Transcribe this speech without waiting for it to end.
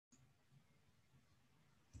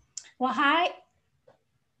Well, hi.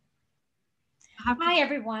 I Hi,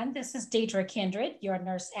 everyone. This is Deidre Kindred, your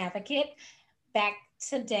nurse advocate, back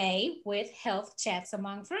today with Health Chats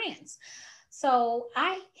Among Friends. So,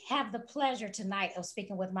 I have the pleasure tonight of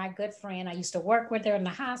speaking with my good friend. I used to work with her in the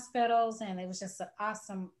hospitals, and it was just an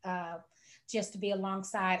awesome just to be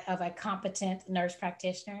alongside of a competent nurse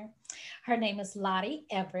practitioner. Her name is Lottie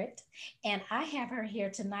Everett, and I have her here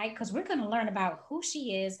tonight because we're going to learn about who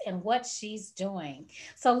she is and what she's doing.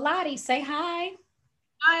 So, Lottie, say hi.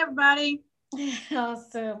 Hi, everybody.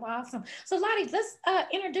 Awesome, awesome. So, Lottie, let's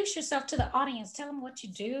introduce yourself to the audience. Tell them what you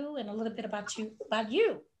do and a little bit about you. About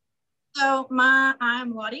you.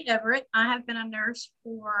 I'm Lottie Everett. I have been a nurse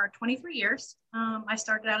for 23 years. I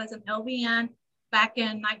started out as an LVN back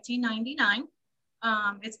in 1999.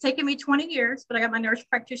 It's taken me 20 years, but I got my nurse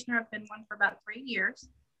practitioner. I've been one for about 3 years.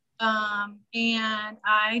 And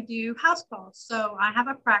I do house calls. So I have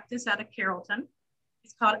a practice out of Carrollton.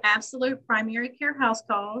 It's called Absolute Primary Care House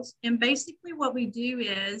Calls. And basically what we do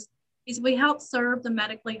is we help serve the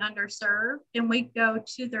medically underserved, and we go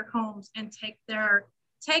to their homes and take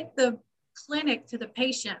the clinic to the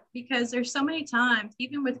patient, because there's so many times,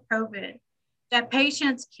 even with COVID, that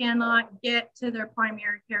patients cannot get to their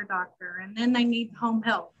primary care doctor, and then they need home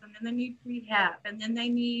health, and then they need rehab, and then they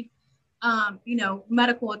need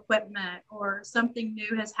medical equipment, or something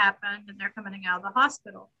new has happened and they're coming out of the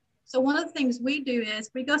hospital. So one of the things we do is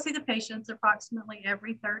we go see the patients approximately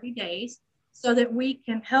every 30 days so that we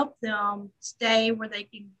can help them stay where they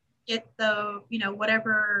can get the,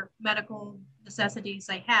 whatever medical necessities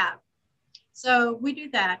they have. So we do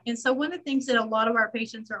that. And so one of the things that a lot of our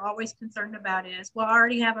patients are always concerned about is, well, I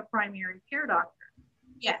already have a primary care doctor.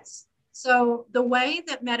 Yes. So the way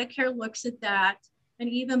that Medicare looks at that, and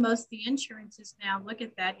even most of the insurances now look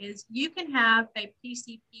at that, is you can have a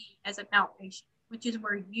PCP as an outpatient, which is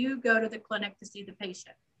where you go to the clinic to see the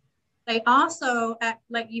patient. They also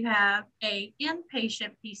let you have a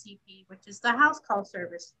inpatient PCP, which is the house call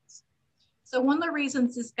services. So one of the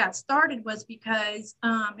reasons this got started was because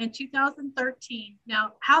in 2013,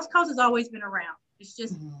 now house calls has always been around. It's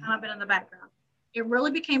just kind of been in the background. It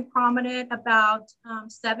really became prominent about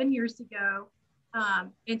 7 years ago.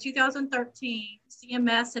 In 2013,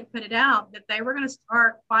 CMS had put it out that they were going to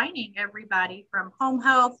start fining everybody from home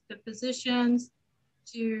health to physicians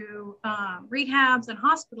to rehabs and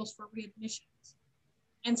hospitals for readmissions.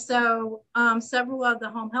 And so several of the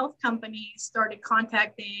home health companies started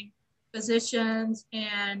contacting physicians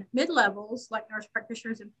and mid-levels like nurse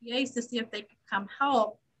practitioners and PAs to see if they could come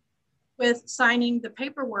help with signing the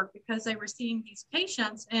paperwork, because they were seeing these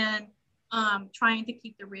patients and trying to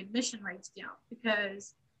keep the readmission rates down,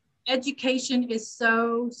 because education is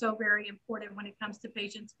so very important when it comes to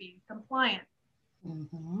patients being compliant.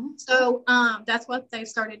 So that's what they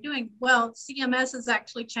started doing. Well, CMS has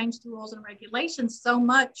actually changed the rules and regulations so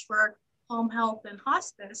much for home health and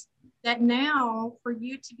hospice that now for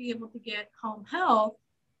you to be able to get home health,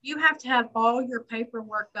 you have to have all your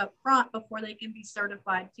paperwork up front before they can be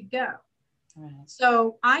certified to go. Right.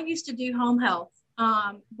 So I used to do home health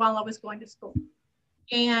while I was going to school.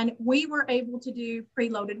 And we were able to do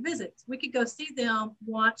preloaded visits. We could go see them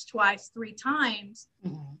once, twice, 3 times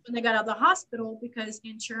when they got out of the hospital, because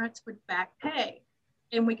insurance would back pay.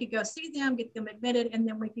 And we could go see them, get them admitted, and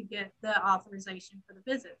then we could get the authorization for the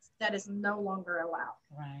visits. That is no longer allowed.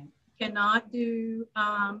 Right. Cannot do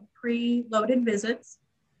preloaded visits.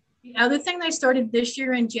 The other thing they started this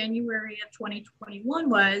year in January of 2021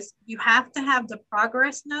 was you have to have the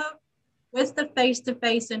progress note with the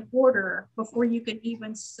face-to-face in order before you can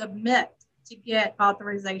even submit to get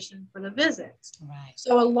authorization for the visits. Right.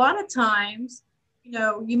 So a lot of times,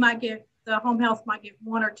 you might get, the home health might get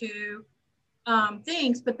 1 or 2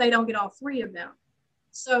 things, but they don't get all 3 of them.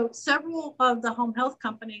 So several of the home health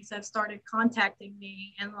companies have started contacting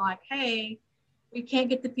me and like, hey, we can't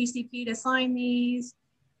get the PCP to sign these,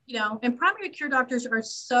 and primary care doctors are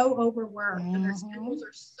so overworked and their schedules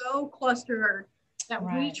are so clustered that we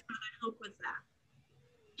try to help with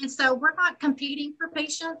that. And so we're not competing for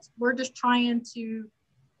patients. We're just trying to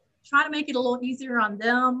make it a little easier on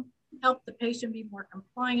them, help the patient be more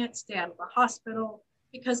compliant, stay out of the hospital,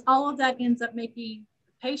 because all of that ends up making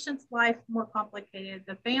the patient's life more complicated,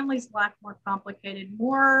 the family's life more complicated,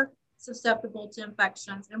 more susceptible to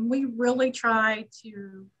infections. And we really try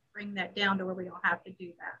to bring that down to where we don't have to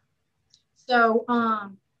do that. So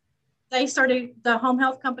the home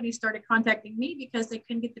health company started contacting me because they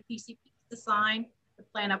couldn't get the PCP to sign the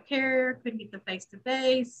plan of care, couldn't get the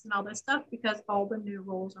face-to-face and all this stuff because all the new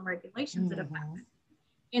rules and regulations that have happened.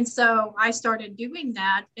 And so I started doing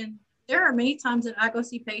that. And there are many times that I go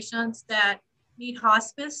see patients that need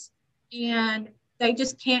hospice and they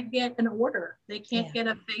just can't get an order. They can't get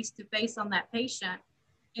a face-to-face on that patient.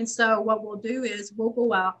 And so what we'll do is we'll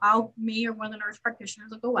go out. Me or one of the nurse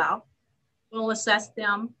practitioners will go out. We'll assess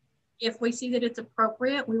them. If we see that it's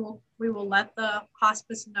appropriate, we will let the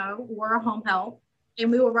hospice know or a home health,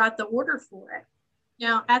 and we will write the order for it.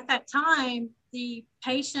 Now, at that time, the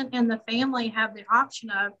patient and the family have the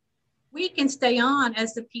option of, we can stay on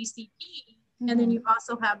as the PCP, and then you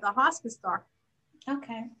also have the hospice doctor.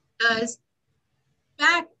 Okay. Because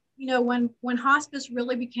back, when hospice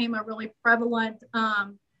really became a really prevalent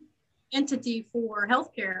entity for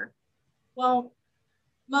healthcare, well,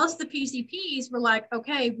 most of the PCPs were like,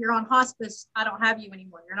 okay, if you're on hospice, I don't have you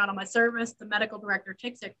anymore. You're not on my service. The medical director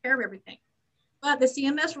takes care of everything. But the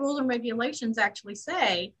CMS rules and regulations actually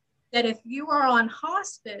say that if you are on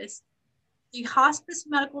hospice, the hospice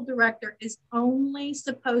medical director is only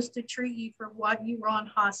supposed to treat you for what you were on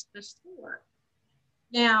hospice for.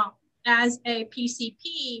 Now, as a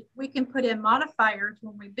PCP, we can put in modifiers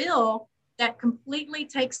when we bill that completely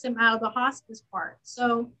takes them out of the hospice part.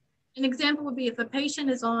 So an example would be if a patient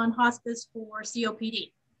is on hospice for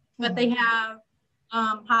COPD, but they have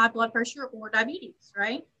high blood pressure or diabetes,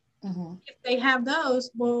 right? If they have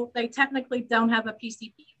those, well, they technically don't have a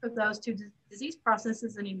PCP for those two disease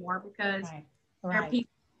processes anymore, because our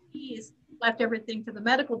PCP has left everything to the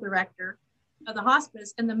medical director of the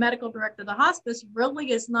hospice, and the medical director of the hospice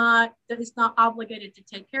really is not obligated to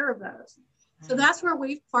take care of those. So that's where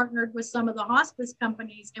we've partnered with some of the hospice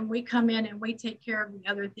companies, and we come in and we take care of the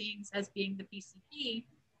other things as being the PCP,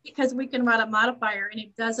 because we can write a modifier and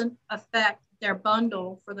it doesn't affect their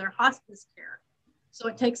bundle for their hospice care. So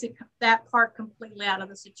it takes that part completely out of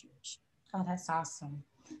the situation. Oh, that's awesome.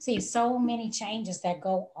 See, so many changes that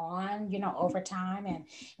go on, over time. And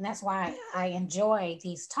that's why I enjoy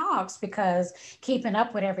these talks, because keeping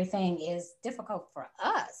up with everything is difficult for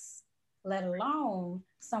us, let alone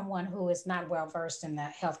someone who is not well versed in the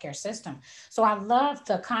healthcare system. So I love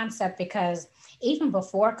the concept, because even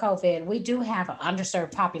before COVID, we do have an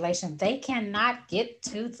underserved population. They cannot get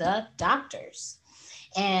to the doctors,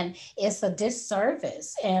 and it's a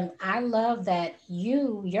disservice. And I love that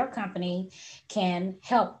your company can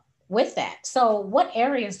help with that. So what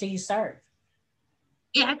areas do you serve?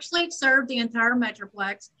 We actually serve the entire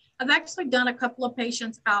Metroplex. I've actually done a couple of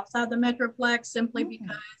patients outside the Metroplex simply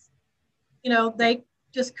because, they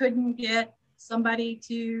just couldn't get somebody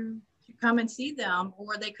to come and see them,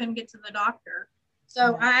 or they couldn't get to the doctor.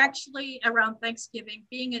 So I actually, around Thanksgiving,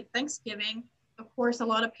 being at Thanksgiving, of course, a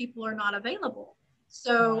lot of people are not available.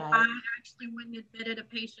 So I actually went and admitted a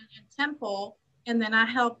patient in Temple, and then I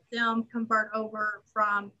helped them convert over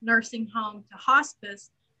from nursing home to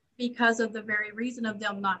hospice, because of the very reason of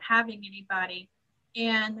them not having anybody.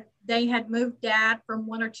 And they had moved dad from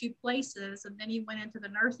one or two places, and then he went into the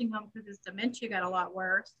nursing home because his dementia got a lot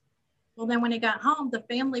worse. Well, then when he got home, the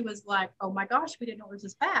family was like, oh my gosh, we didn't know it was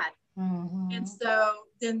this bad. And so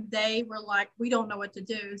then they were like, we don't know what to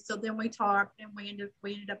do. So then we talked, and we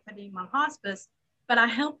ended up putting him on hospice. But I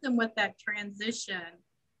helped them with that transition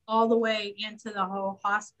all the way into the whole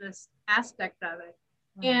hospice aspect of it.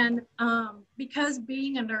 And because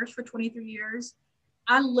being a nurse for 23 years,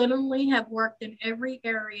 I literally have worked in every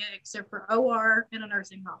area except for OR and a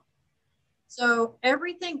nursing home. So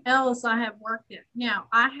everything else I have worked in. Now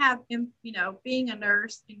I have, being a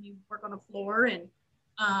nurse and you work on the floor and,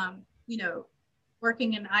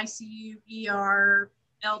 working in ICU, ER,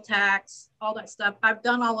 LTACs, all that stuff. I've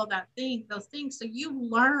done all of those things. So you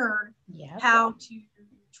learn how to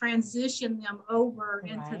transition them over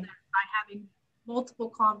into that by having multiple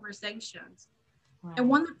conversations. And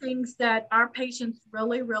one of the things that our patients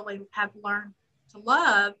really, really have learned to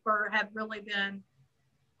love, or have really been,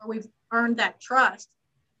 or we've earned that trust,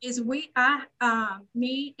 is me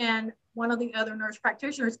and one of the other nurse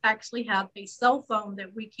practitioners actually have a cell phone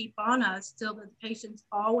that we keep on us, so that the patients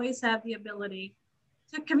always have the ability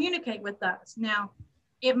to communicate with us. Now,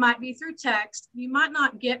 it might be through text. You might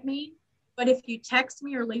not get me, but if you text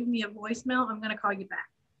me or leave me a voicemail, I'm going to call you back.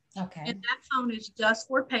 Okay. And that phone is just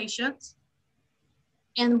for patients.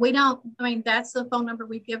 And that's the phone number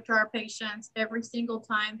we give to our patients every single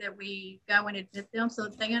time that we go and admit them, so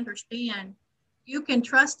that they understand you can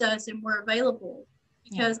trust us and we're available,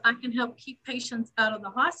 because I can help keep patients out of the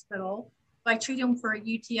hospital by treating them for a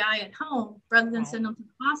UTI at home rather than send them to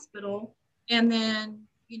the hospital. And then,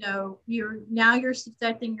 you're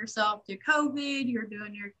subjecting yourself to COVID, you're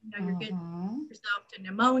doing you're getting yourself to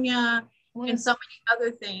pneumonia and so many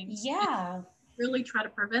other things. Yeah. Really try to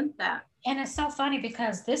prevent that. And it's so funny,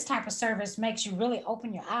 because this type of service makes you really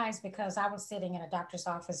open your eyes, because I was sitting in a doctor's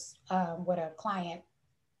office with a client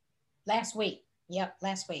last week, Yep,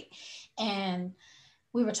 last week. And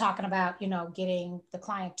we were talking about, getting the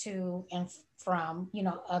client to and from,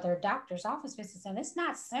 other doctors' office visits. And it's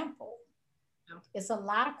not simple. No. It's a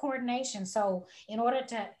lot of coordination. So in order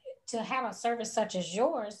to have a service such as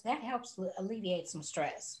yours, that helps alleviate some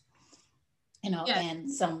stress, Yeah.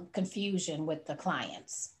 and some confusion with the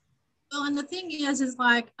clients. Well, and the thing is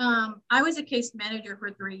like, I was a case manager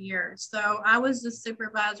for 3 years. So I was the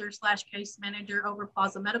supervisor slash case manager over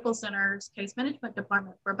Plaza Medical Center's case management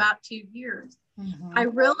department for about 2 years. I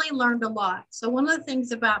Mm-hmm. really learned a lot. So one of the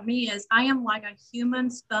things about me is I am like a human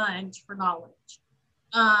sponge for knowledge.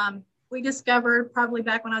 We discovered probably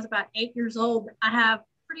back when I was about 8 years old, I have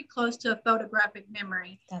pretty close to a photographic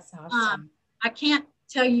memory. That's Um, awesome. I can't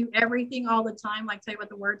tell you everything all the time, like tell you what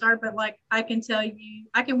the words are, but like I can tell you,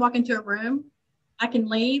 I can walk into a room, I can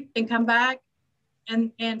leave and come back,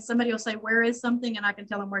 and somebody will say, "Where is something?" and I can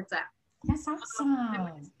tell them where it's at. That's And we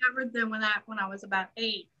awesome. discovered them when I was about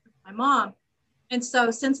 8 with my mom. And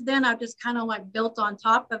so since then, I've just kind of like built on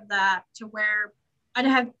top of that to where I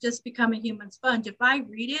have just become a human sponge. If I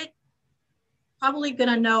read it, probably going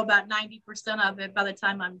to know about 90% of it by the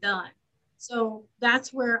time I'm done. So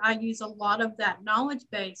that's where I use a lot of that knowledge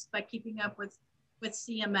base by keeping up with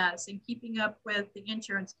CMS and keeping up with the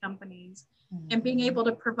insurance companies and being Mm-hmm. able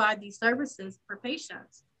to provide these services for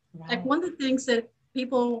patients. Like Right. one of the things that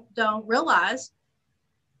people don't realize,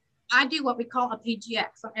 I do what we call a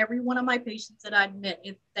PGX on every one of my patients that I admit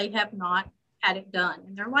if they have not had it done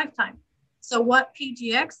in their lifetime. So what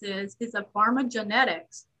PGX is a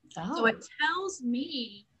pharmacogenetics. So Oh, it tells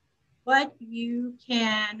me what you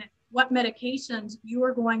can, what medications you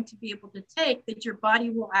are going to be able to take that your body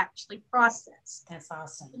will actually process. that's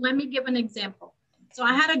awesome. Let me give an example. So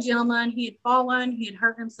I had a gentleman, he had fallen, he had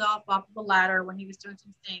hurt himself off of a ladder when he was doing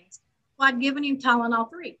some things. Well, I'd given him Tylenol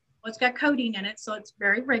 3. Well, it's got codeine in it, so it's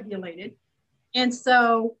very regulated. And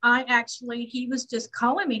so he was just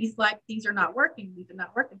calling me. He's like, these are not working. These are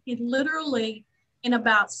not working. He literally, in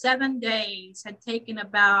about 7 days, had taken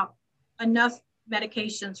about enough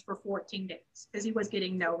medications for 14 days because he was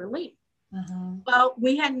getting no relief. Mm-hmm. Well,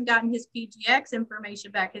 we hadn't gotten his PGX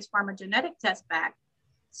information back, his pharmacogenetic test back.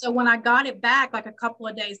 So when I got it back, like a couple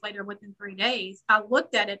of days later, within 3 days, I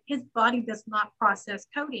looked at it. His body does not process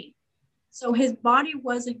codeine. So his body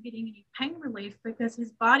wasn't getting any pain relief because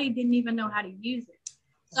his body didn't even know how to use it.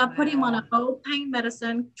 So I put him on Wow. an old pain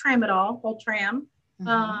medicine, tramadol, Ultram. Mm-hmm.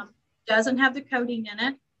 Um, doesn't have the codeine in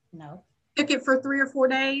it. No. Took it for 3 or 4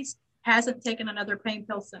 days. Hasn't taken another pain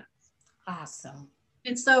pill since. Awesome.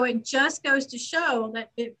 And so it just goes to show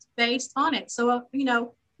that it's based on it. So,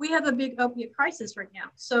 we have a big opiate crisis right now.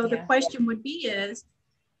 So the Yeah. question would be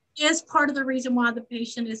is part of the reason why the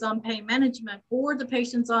patient is on pain management or the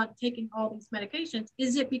patient's on taking all these medications,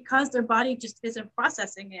 is it because their body just isn't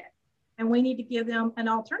processing it? And we need to give them an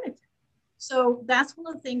alternative. So that's one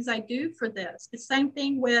of the things I do for this. The same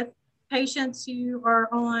thing with patients who are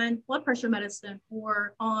on blood pressure medicine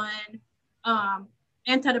or on um,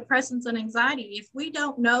 antidepressants and anxiety. If we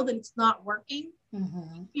don't know that it's not working,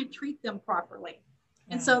 Mm-hmm. we can't treat them properly.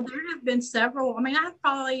 And Right. so there have been several, I mean, I have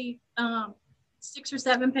probably 6 or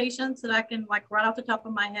 7 patients that I can, like, right off the top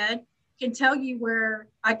of my head, can tell you where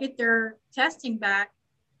I get their testing back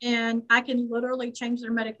and I can literally change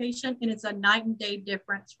their medication and it's a night and day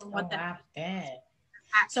difference from Oh, what that I bet.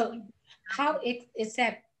 So, actually. how is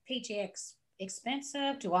that PGX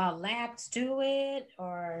expensive? Do all labs do it,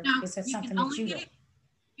 or No, is it something that you do?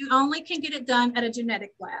 you only can get it done at a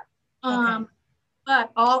genetic lab. Okay. Um,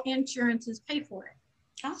 but all insurances pay for it.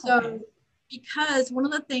 Oh, okay. So, because one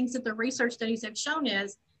of the things that the research studies have shown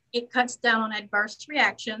is it cuts down on adverse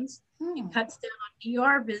reactions, it Hmm. cuts down on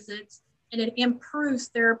ER visits, and it improves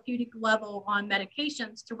therapeutic level on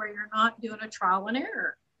medications to where you're not doing a trial and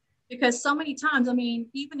error. Because so many times, I mean,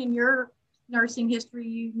 even in your nursing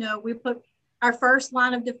history, we put our first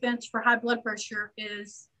line of defense for high blood pressure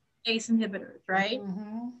is ACE inhibitors, right?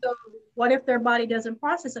 Mm-hmm. So what if their body doesn't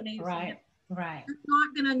process an ACE inhibitor? Right. Right. You're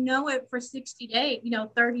not going to know it for 60 days,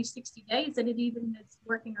 30, 60 days that it even is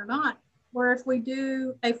working or not. Where if we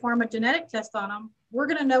do a pharmacogenetic test on them, we're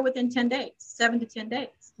going to know within 10 days, 7 to 10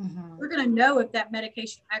 days. Mm-hmm. We're going to know if that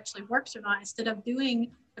medication actually works or not instead of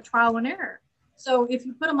doing a trial and error. So if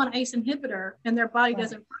you put them on ACE inhibitor and their body Right.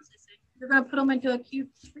 doesn't process it, you're going to put them into acute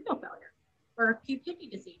renal failure or acute kidney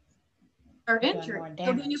disease or You're doing injury. more So then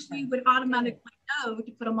if damage we than would good. automatically know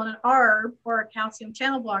to put them on an ARB or a calcium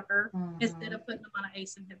channel blocker instead Mm-hmm. of putting them on an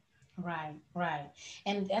ACE inhibitor. Right. Right.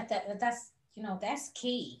 And that's that's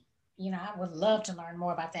key. I would love to learn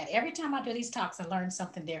more about that. Every time I do these talks, I learn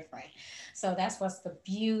something different. So that's what's the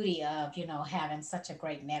beauty of, having such a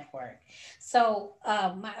great network. So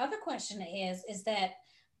my other question is that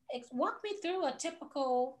walk me through a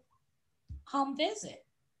typical home visit.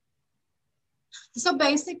 So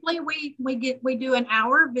basically, we do an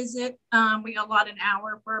hour visit. We allot an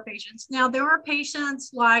hour for our patients. Now there are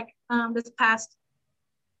patients like this past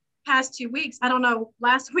 2 weeks. I don't know.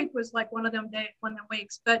 Last week was like one of them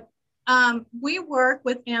weeks, but we work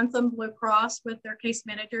with Anthem Blue Cross with their case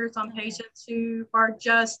managers on patients who are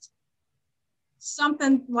just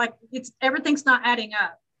something like everything's not adding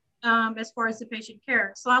up as far as the patient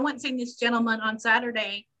care. So I went and seen this gentleman on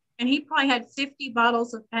Saturday, and he probably had 50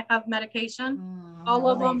 bottles of medication. All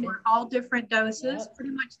of them were all different doses,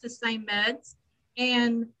 pretty much the same meds.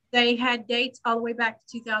 And they had dates all the way back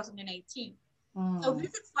to 2018. So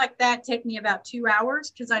visits like that take me about 2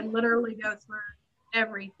 hours because I literally go through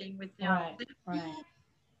everything with them. Right.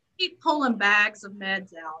 Keep pulling bags of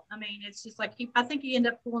meds out. I mean, it's just like I think he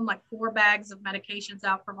ended up pulling like 4 bags of medications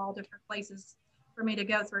out from all different places for me to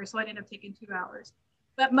go through. So it ended up taking 2 hours.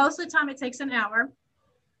 But most of the time it takes an hour.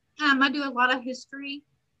 I do a lot of history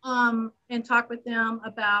and talk with them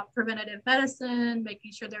about preventative medicine,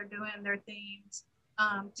 making sure they're doing their things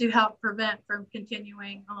to help prevent from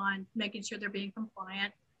continuing on, making sure they're being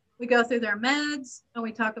compliant. We go through their meds and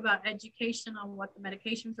we talk about education on what the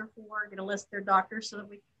medications are for, get a list of their doctors so that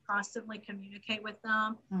we constantly communicate with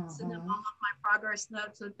them, send them all of my progress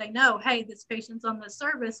notes so that they know, hey, this patient's on this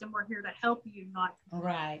service and we're here to help you, not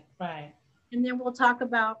right. And then we'll talk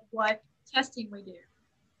about what testing we do.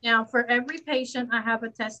 Now, for every patient, I have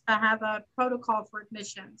a protocol for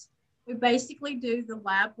admissions. We basically do the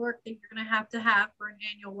lab work that you're going to have for an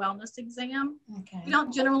annual wellness exam. Okay. We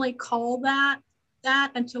don't generally call that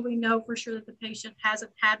until we know for sure that the patient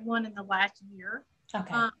hasn't had one in the last year.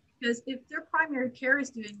 Okay. Because if their primary care is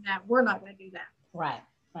doing that, we're not going to do that. Right.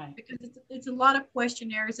 Because it's a lot of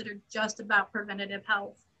questionnaires that are just about preventative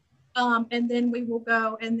health. And then we will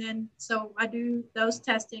go, so I do those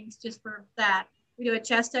testings just for that. We do a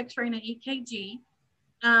chest x-ray and an EKG.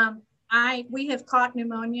 We have caught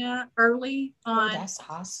pneumonia early on. That's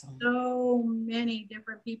awesome. So many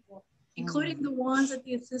different people, including the ones at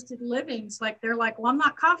the assisted livings. Like they're like, well, I'm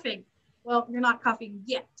not coughing. Well, you're not coughing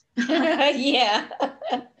yet. Yeah.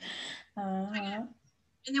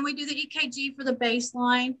 And then we do the EKG for the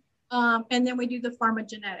baseline. And then we do the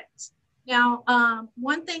pharmacogenetics. Now,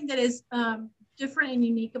 one thing that is different and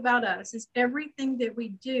unique about us is everything that we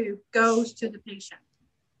do goes to the patient.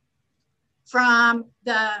 From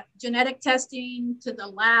the genetic testing to the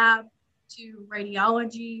lab to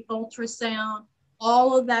radiology, ultrasound,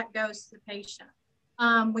 all of that goes to the patient.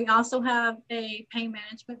 We also have a pain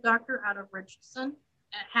management doctor out of Richardson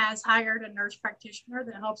that has hired a nurse practitioner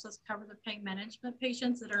that helps us cover the pain management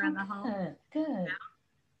patients that are in the home. Good.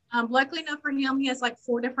 Luckily enough for him, he has like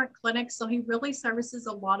 4 different clinics, so he really services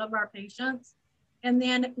a lot of our patients. And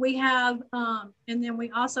then we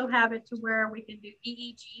also have it to where we can do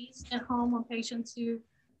EEGs at home on patients who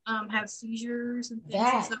have seizures and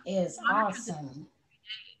things. That is awesome.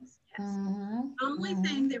 Yes. The only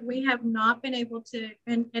thing that we have not been able to,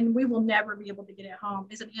 and we will never be able to get at home,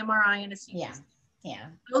 is an MRI and a CT. Yeah.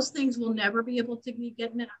 Those things will never be able to be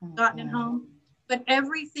gotten at home. But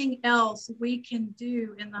everything else we can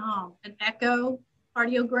do in the home. An echo,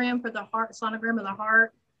 cardiogram for the heart, sonogram of the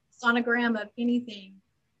heart, sonogram of anything,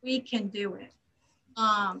 we can do it.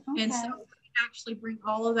 And so we actually bring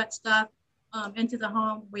all of that stuff into the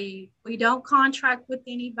home. We don't contract with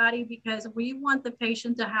anybody because we want the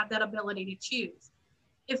patient to have that ability to choose.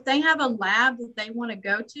 If they have a lab that they want to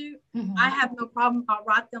go to, I have no problem. I'll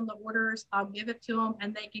write them the orders, I'll give it to them,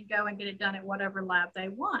 and they can go and get it done at whatever lab they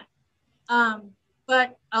want.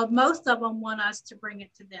 But most of them want us to bring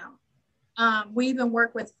it to them. We even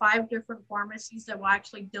work with 5 different pharmacies that will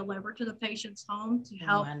actually deliver to the patient's home to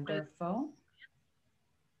help. Wonderful.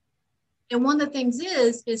 And one of the things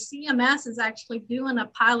is CMS is actually doing a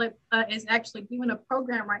pilot, is actually doing a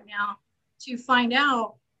program right now to find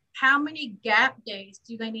out how many gap days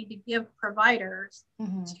do they need to give providers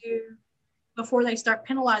before they start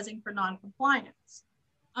penalizing for non-compliance.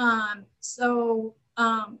 So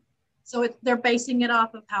they're basing it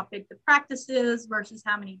off of how big the practice is versus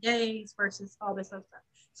how many days versus all this other stuff.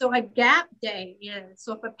 So a gap day is,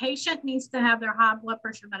 so if a patient needs to have their high blood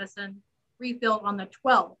pressure medicine refilled on the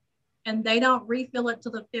 12th and they don't refill it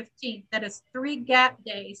till the 15th, that is 3 gap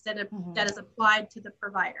days that is applied to the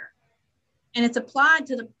provider. And it's applied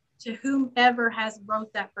to whomever has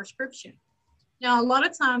wrote that prescription. Now,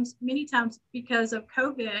 many times because of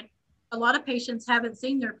COVID, a lot of patients haven't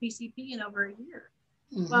seen their PCP in over a year.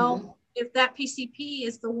 Well, if that PCP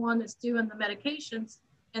is the one that's doing the medications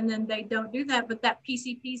and then they don't do that, but that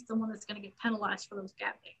PCP is the one that's going to get penalized for those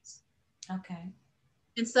gap days. Okay.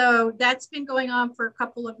 And so that's been going on for a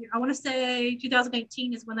couple of years. I want to say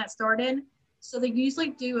 2018 is when that started. So they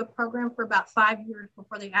usually do a program for about 5 years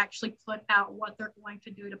before they actually put out what they're going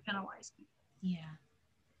to do to penalize people. Yeah.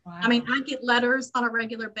 Wow. I mean, I get letters on a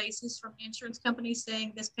regular basis from insurance companies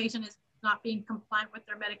saying this patient is not being compliant with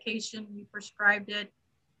their medication. You prescribed it.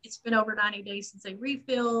 It's been over 90 days since they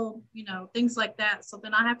refilled, you know, things like that. So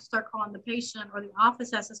then I have to start calling the patient, or the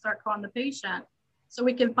office has to start calling the patient so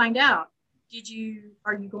we can find out,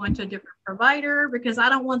 are you going to a different provider? Because I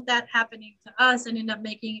don't want that happening to us and end up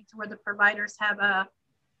making it to where the providers have a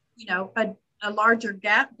larger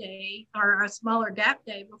gap day or a smaller gap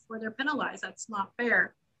day before they're penalized. That's not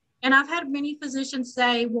fair. And I've had many physicians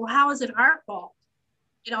say, well, how is it our fault?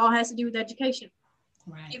 It all has to do with education.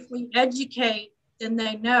 Right. If we educate, then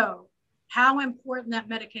they know how important that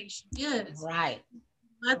medication is. Right.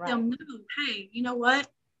 Let them know, hey, you know what?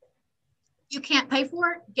 You can't pay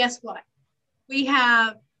for it. Guess what? We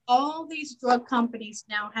have all these drug companies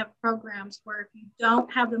now have programs where if you don't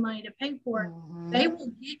have the money to pay for it, they will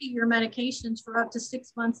give you your medications for up to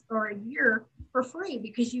 6 months or a year for free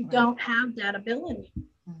because you don't have that ability.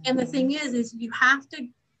 And the thing is you have to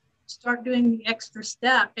start doing the extra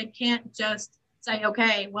step and can't just say,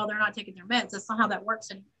 okay, well, they're not taking their meds. That's not how that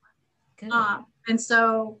works anymore. And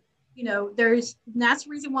so, you know, that's the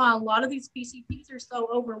reason why a lot of these PCPs are so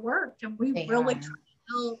overworked, and we really try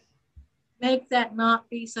to help make that not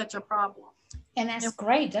be such a problem. And that's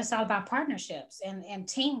great. That's all about partnerships and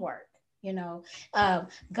teamwork, you know,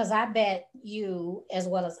 because I bet you, as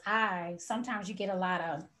well as I, sometimes you get a lot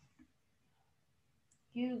of,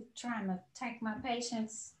 you trying to take my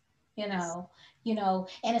patients, you know,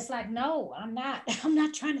 and it's like, no, I'm not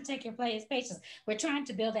trying to take your patients. We're trying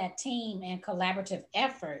to build that team and collaborative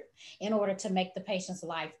effort in order to make the patient's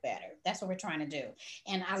life better. That's what we're trying to do.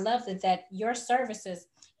 And I love that your services,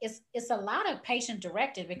 it's a lot of patient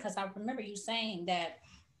directed, because I remember you saying that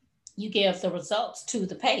you give the results to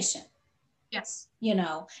the patient. Yes. You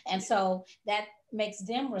know, and so that makes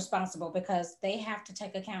them responsible because they have to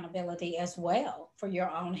take accountability as well for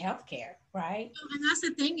your own health care, right? And that's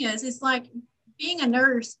the thing is, it's like being a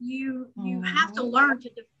nurse, you have to learn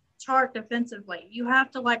to chart defensively. You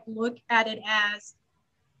have to like look at it as,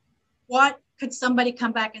 what could somebody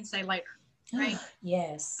come back and say later, right?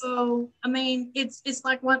 Yes. So, I mean, it's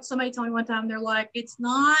like what somebody told me one time, they're like, it's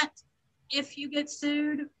not if you get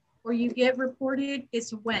sued or you get reported,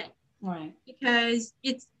 it's when. Right. Because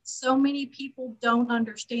it's so many people don't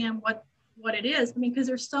understand what it is. I mean, because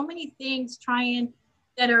there's so many things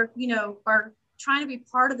that are trying to be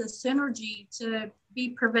part of the synergy to be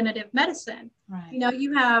preventative medicine. Right. You know,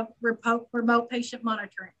 you have remote patient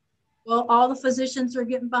monitoring. Well, all the physicians are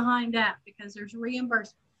getting behind that because there's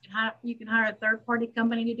reimbursement. You can hire a third-party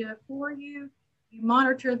company to do it for you. You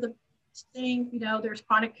monitor the thing, you know, there's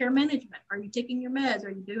chronic care management. Are you taking your meds? Are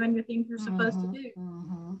you doing your things you're supposed to do?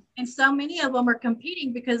 And so many of them are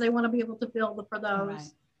competing because they want to be able to bill for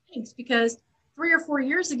those things. Because 3 or 4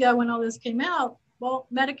 years ago, when all this came out, well,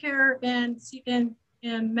 Medicare and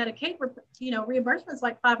Medicaid, reimbursement is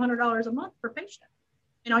like $500 a month per patient.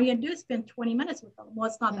 And all you have to do is spend 20 minutes with them. Well,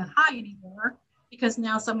 it's not that high anymore because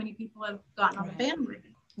now so many people have gotten on the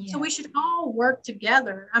bandwagon. Yeah. So we should all work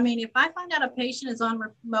together. I mean, if I find out a patient is on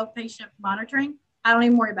remote patient monitoring, I don't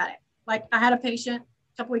even worry about it. Like I had a patient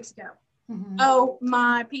a couple weeks ago. Oh,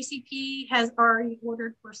 my PCP has already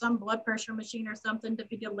ordered for some blood pressure machine or something to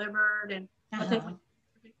be delivered. And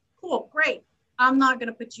cool, great. I'm not going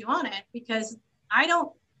to put you on it because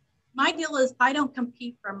my deal is I don't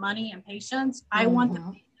compete for money and patients. I want the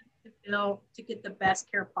patient to get the best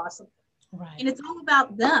care possible. Right. And it's all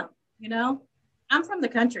about them, you know. I'm from the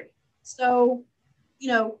country. So, you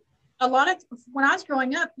know, when I was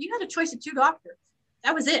growing up, you had a choice of 2 doctors.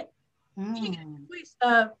 That was it. You didn't get a choice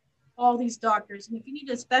of all these doctors. And if you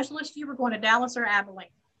needed a specialist, you were going to Dallas or Abilene.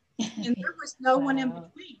 And there was no one in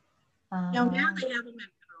between. Now they have them in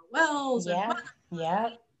Mineral Wells. They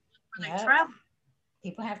travel.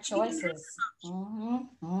 People have choices.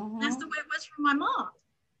 That's the way it was for my mom.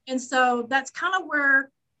 And so that's kind of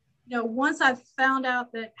where, you know, once I found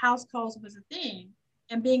out that house calls was a thing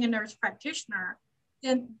and being a nurse practitioner,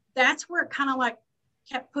 then that's where it kind of like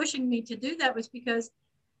kept pushing me to do that, was because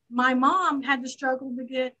my mom had to struggle to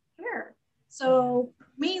get care. So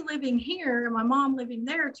me living here and my mom living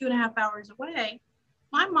there 2.5 hours away,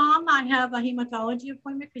 my mom might have a hematology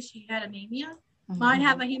appointment because she had anemia, might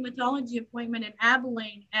have a hematology appointment in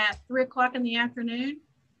Abilene at 3 o'clock in the afternoon.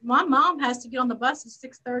 My mom has to get on the bus at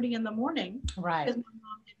 6:30 in the morning. Right. Because my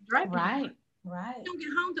mom didn't drive anymore. Right. She don't get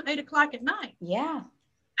home till 8 o'clock at night. Yeah.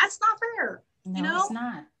 That's not fair. No, it's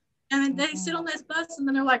not. And then they sit on this bus and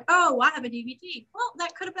then they're like, oh, I have a DVD. Well,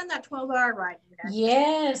 that could have been that 12-hour ride.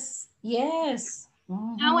 Yes. Yes.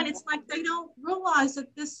 And it's like they don't realize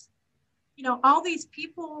that this, all these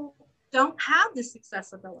people don't have this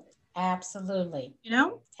accessibility. Absolutely.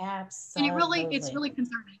 Absolutely. And it's really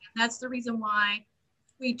concerning. And that's the reason why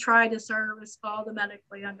we try to service all the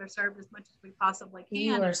medically underserved as much as we possibly can.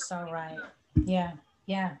 You are so right. Yeah.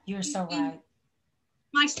 You're so right.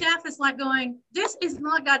 My staff is like going, this is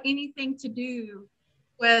not got anything to do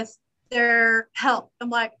with their health. I'm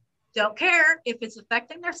like, don't care if it's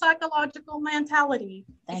affecting their psychological mentality.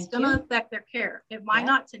 It's going to affect their care. It might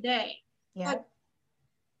not today, but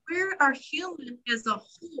we are human as a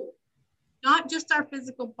whole, not just our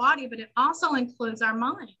physical body, but it also includes our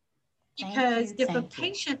mind. Because if a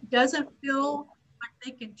patient doesn't feel like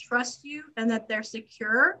they can trust you and that they're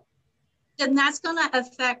secure, then that's going to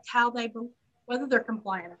affect how they, whether they're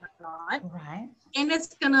compliant or not. Right. And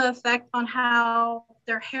it's going to affect on how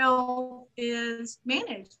their health is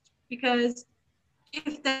managed. Because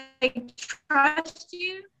if they trust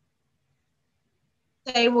you,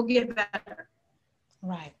 they will get better.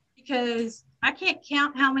 Right. Because I can't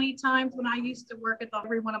count how many times when I used to work with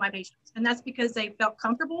every one of my patients. And that's because they felt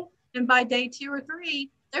comfortable. And by day 2 or 3,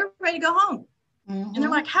 they're ready to go home. And they're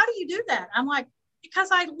like, how do you do that? I'm like, because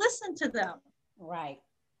I listen to them. Right.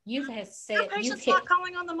 Your patient's not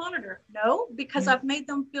calling on the monitor. No, because I've made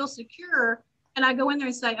them feel secure. And I go in there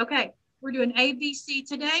and say, okay, we're doing A, B, C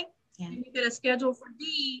today. And you get a schedule for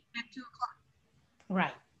D at 2 o'clock.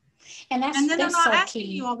 Right. And then they're not asking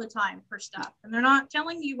you all the time for stuff. And they're not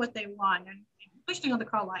telling you what they want and pushing on the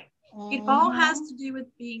call light. It all has to do with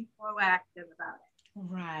being proactive about it.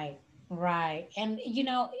 Right. And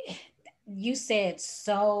you said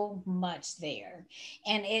so much there.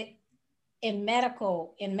 And in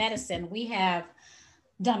medicine, we have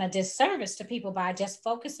done a disservice to people by just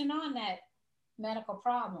focusing on that medical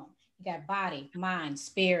problem. You got body, mind,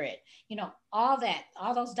 spirit, all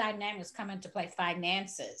those dynamics come into play.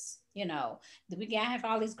 Finances, we can have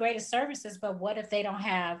all these greatest services, but what if they don't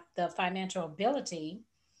have the financial ability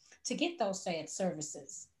to get those said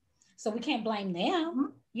services? So we can't blame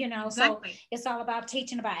them, Exactly. So it's all about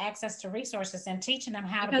teaching about access to resources and teaching them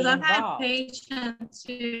how to be involved. Because I've had patients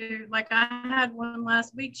who, like I had one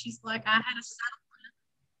last week, she's like, I had a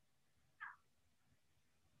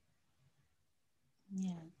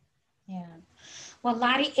settlement. Yeah. Well,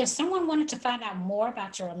 Lottie, if someone wanted to find out more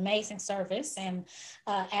about your amazing service and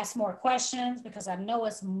ask more questions, because I know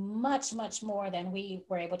it's much, much more than we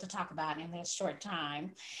were able to talk about in this short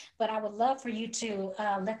time, but I would love for you to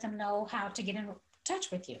let them know how to get in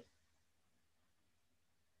touch with you.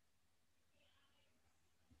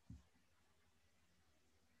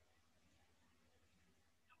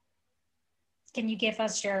 Can you give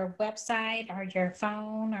us your website or your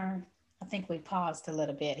phone, or I think we paused a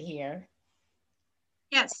little bit here.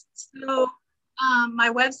 Yes. So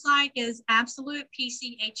my website is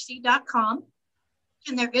absolutepchc.com.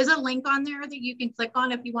 And there is a link on there that you can click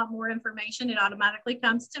on if you want more information. It automatically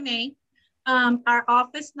comes to me. Our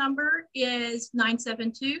office number is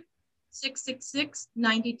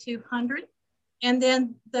 972-666-9200. And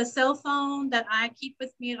then the cell phone that I keep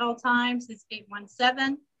with me at all times is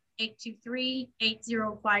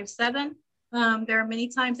 817-823-8057. There are many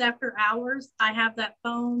times after hours, I have that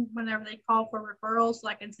phone whenever they call for referrals, so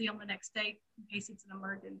I can see them the next day in case it's an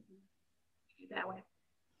emergency. Do that way.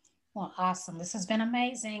 Well, awesome. This has been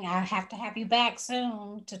amazing. I have to have you back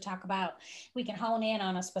soon to talk about, we can hone in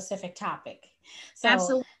on a specific topic. So,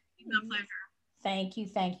 absolutely, my pleasure. Thank you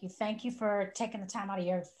for taking the time out of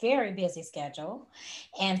your very busy schedule.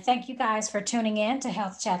 And thank you guys for tuning in to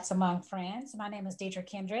Health Chats Among Friends. My name is Deidre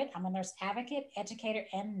Kindred. I'm a nurse advocate, educator,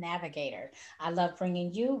 and navigator. I love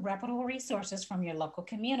bringing you reputable resources from your local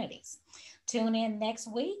communities. Tune in next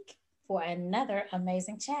week for another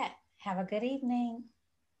amazing chat. Have a good evening.